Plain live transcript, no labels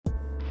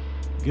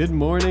Good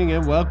morning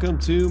and welcome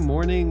to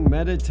Morning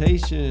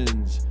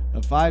Meditations,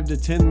 a 5 to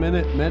 10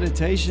 minute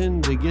meditation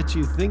to get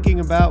you thinking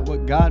about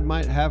what God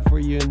might have for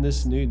you in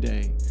this new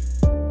day.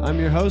 I'm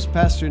your host,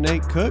 Pastor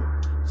Nate Cook,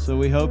 so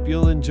we hope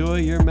you'll enjoy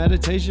your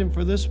meditation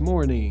for this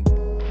morning.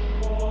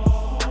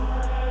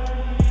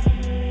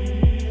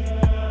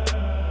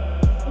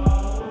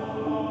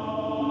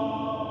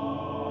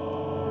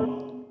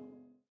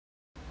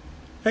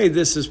 Hey,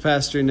 this is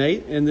Pastor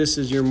Nate, and this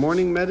is your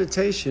morning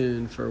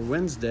meditation for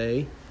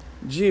Wednesday,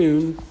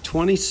 June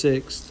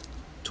 26th,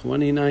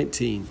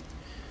 2019.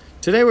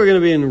 Today we're going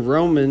to be in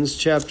Romans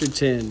chapter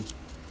 10.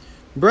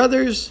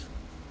 Brothers,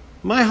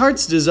 my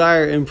heart's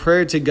desire and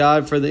prayer to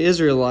God for the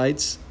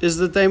Israelites is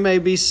that they may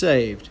be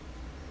saved.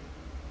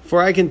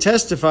 For I can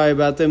testify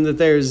about them that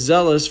they are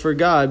zealous for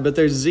God, but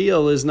their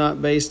zeal is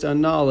not based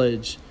on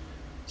knowledge,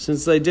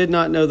 since they did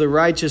not know the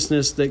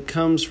righteousness that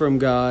comes from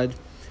God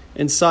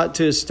and sought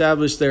to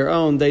establish their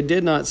own. They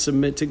did not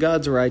submit to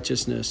God's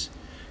righteousness.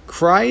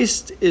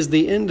 Christ is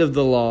the end of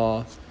the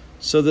law,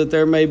 so that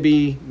there may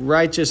be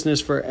righteousness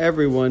for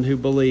everyone who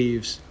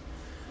believes.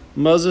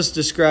 Moses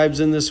describes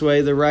in this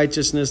way the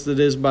righteousness that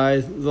is by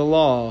the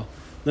law.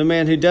 The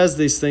man who does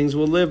these things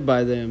will live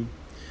by them.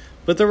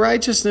 But the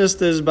righteousness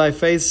that is by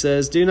faith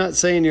says, do not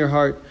say in your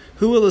heart,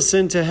 who will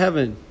ascend to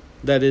heaven?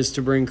 That is,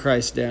 to bring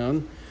Christ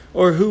down.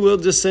 Or who will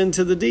descend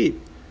to the deep?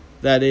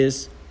 That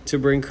is, to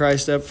bring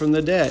Christ up from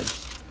the dead.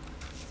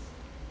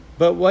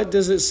 But what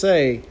does it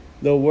say?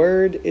 The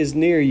word is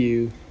near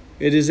you.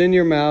 It is in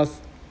your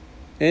mouth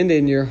and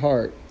in your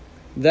heart.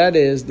 That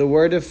is the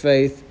word of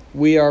faith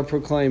we are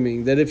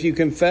proclaiming, that if you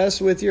confess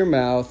with your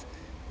mouth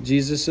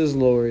Jesus is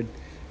Lord,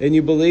 and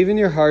you believe in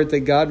your heart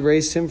that God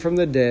raised him from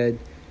the dead,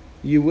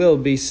 you will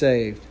be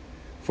saved.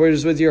 For it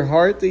is with your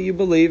heart that you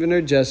believe and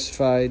are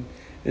justified,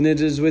 and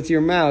it is with your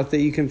mouth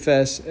that you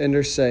confess and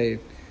are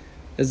saved.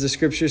 As the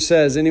scripture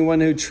says, anyone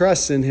who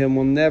trusts in him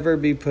will never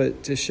be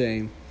put to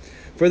shame.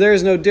 For there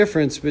is no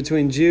difference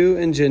between Jew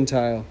and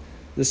Gentile.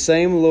 The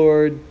same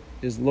Lord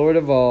is Lord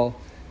of all,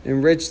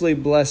 and richly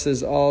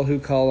blesses all who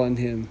call on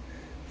him.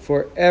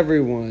 For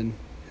everyone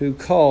who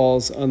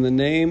calls on the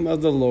name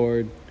of the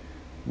Lord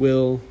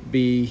will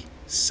be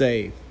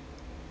saved.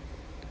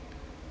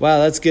 Wow,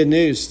 that's good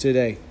news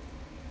today.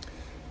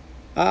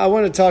 I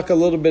want to talk a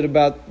little bit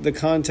about the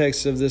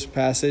context of this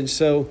passage.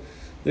 So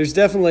there's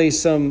definitely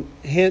some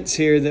hints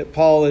here that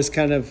Paul is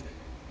kind of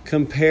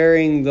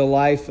comparing the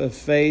life of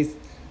faith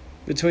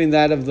between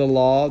that of the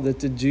law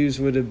that the Jews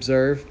would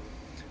observe.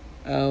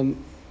 The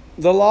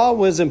law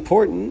was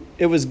important.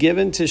 It was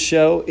given to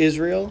show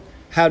Israel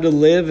how to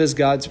live as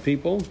God's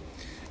people.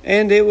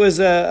 And it was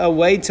a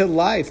way to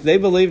life. They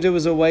believed it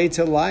was a way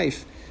to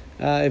life.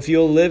 If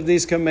you'll live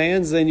these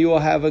commands, then you will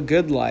have a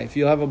good life.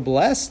 You'll have a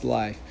blessed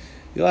life.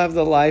 You'll have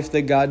the life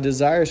that God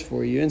desires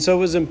for you. And so it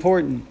was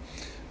important.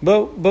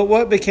 But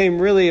what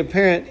became really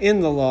apparent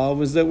in the law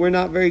was that we're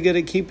not very good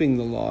at keeping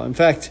the law. In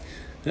fact,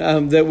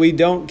 that we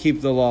don't keep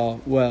the law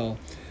well.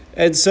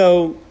 And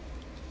so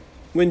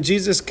when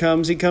Jesus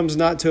comes, he comes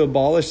not to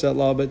abolish that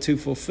law, but to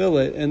fulfill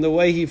it. And the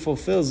way he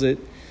fulfills it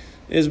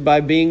is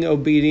by being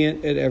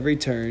obedient at every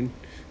turn,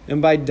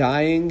 and by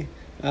dying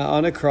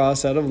on a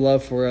cross out of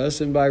love for us,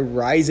 and by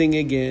rising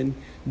again,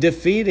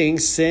 defeating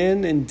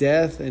sin and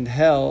death and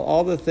hell,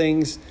 all the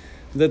things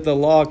that the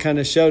law kind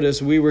of showed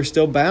us we were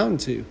still bound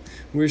to.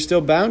 We were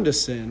still bound to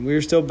sin. We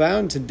were still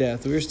bound to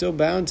death. We were still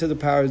bound to the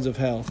powers of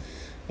hell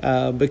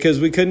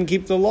because we couldn't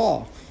keep the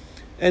law.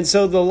 And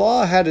so the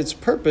law had its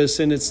purpose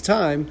in its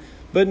time,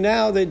 but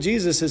now that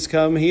Jesus has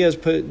come, he has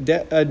put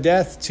a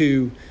death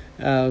to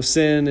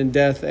sin and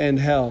death and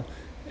hell,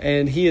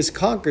 and he has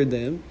conquered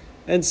them.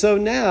 And so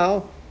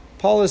now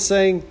Paul is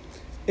saying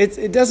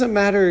it doesn't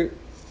matter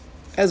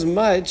as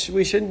much,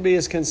 we shouldn't be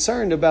as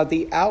concerned about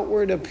the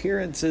outward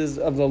appearances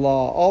of the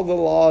law, all the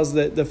laws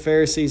that the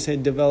Pharisees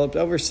had developed,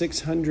 over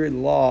 600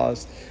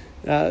 laws,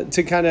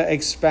 to kind of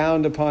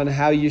expound upon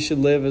how you should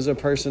live as a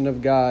person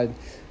of God.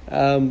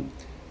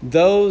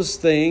 Those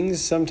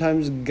things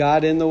sometimes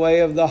got in the way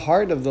of the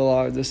heart of the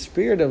law, or the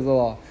spirit of the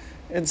law.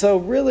 And so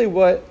really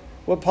what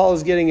Paul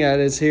is getting at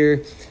is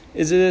that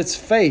it's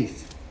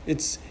faith,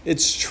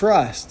 it's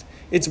trust,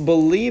 it's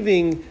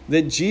believing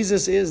that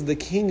Jesus is the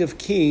King of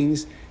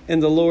Kings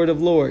and the Lord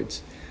of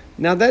Lords.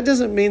 Now, that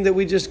doesn't mean that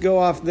we just go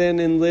off then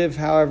and live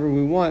however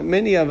we want.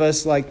 Many of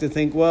us like to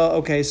think, well,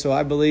 okay, so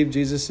I believe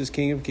Jesus is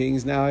King of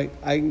Kings. Now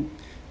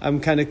I'm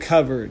kind of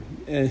covered.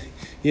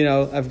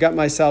 I've got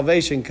my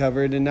salvation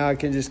covered, and now I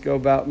can just go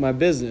about my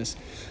business.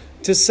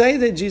 To say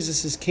that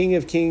Jesus is King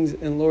of Kings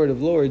and Lord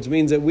of Lords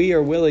means that we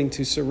are willing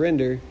to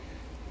surrender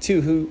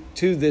to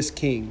this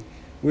King.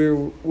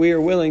 We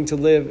are willing to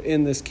live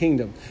in this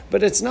kingdom.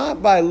 But it's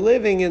not by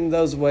living in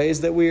those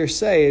ways that we are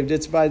saved.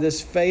 It's by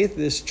this faith,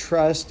 this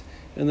trust,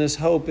 and this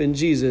hope in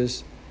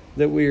Jesus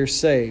that we are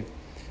saved.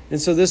 And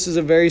so this is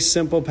a very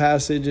simple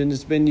passage, and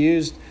it's been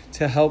used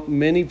to help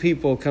many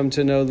people come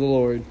to know the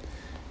Lord.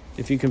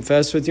 If you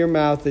confess with your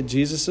mouth that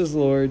Jesus is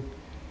Lord,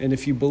 and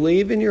if you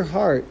believe in your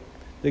heart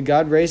that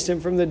God raised him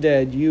from the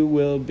dead, you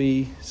will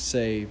be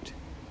saved.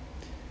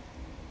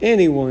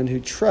 Anyone who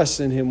trusts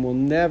in him will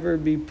never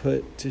be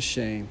put to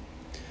shame.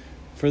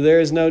 For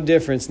there is no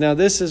difference. Now,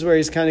 this is where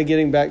he's kind of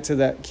getting back to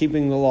that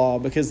keeping the law,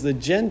 because the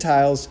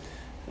Gentiles,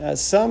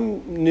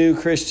 some new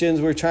Christians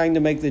were trying to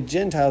make the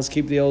Gentiles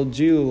keep the old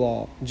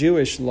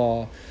Jewish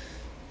law.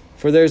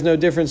 For there is no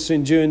difference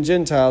between Jew and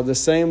Gentile. The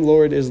same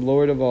Lord is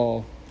Lord of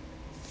all.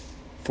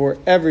 For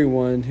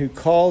everyone who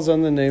calls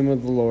on the name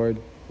of the Lord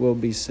will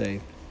be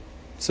saved.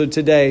 So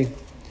today,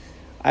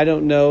 I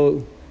don't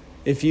know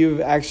if you've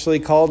actually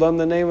called on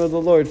the name of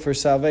the Lord for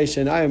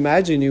salvation. I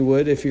imagine you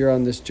would if you're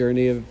on this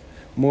journey of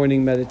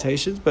morning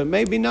meditations, but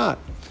maybe not.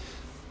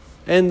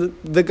 And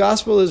the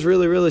gospel is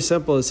really, really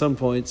simple at some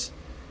points.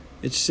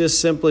 It's just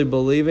simply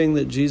believing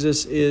that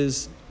Jesus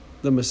is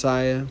the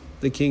Messiah,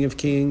 the King of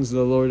Kings,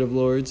 the Lord of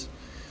Lords.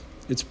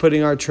 It's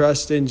putting our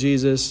trust in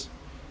Jesus,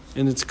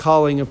 and it's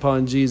calling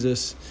upon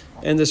Jesus.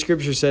 And the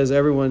scripture says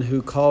everyone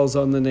who calls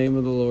on the name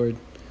of the Lord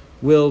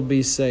will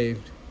be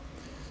saved.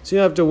 So you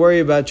don't have to worry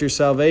about your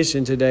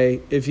salvation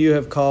today if you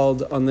have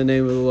called on the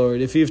name of the Lord,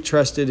 if you've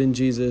trusted in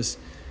Jesus,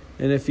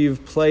 and if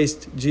you've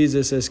placed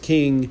Jesus as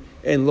King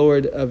and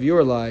Lord of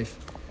your life.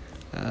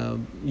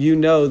 You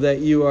know that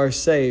you are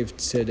saved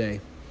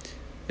today.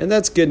 And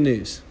that's good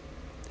news.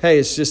 Hey,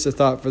 it's just a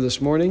thought for this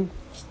morning,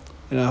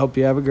 and I hope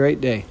you have a great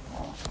day.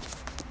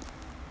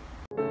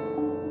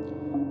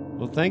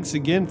 Well, thanks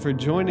again for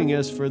joining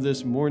us for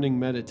this morning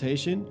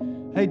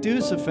meditation. Hey, do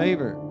us a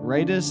favor.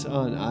 Rate us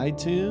on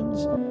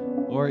iTunes,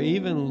 or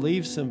even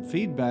leave some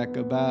feedback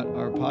about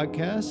our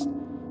podcast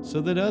so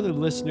that other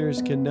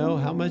listeners can know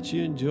how much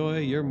you enjoy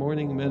your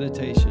morning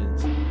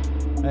meditations.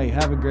 Hey,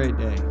 have a great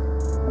day.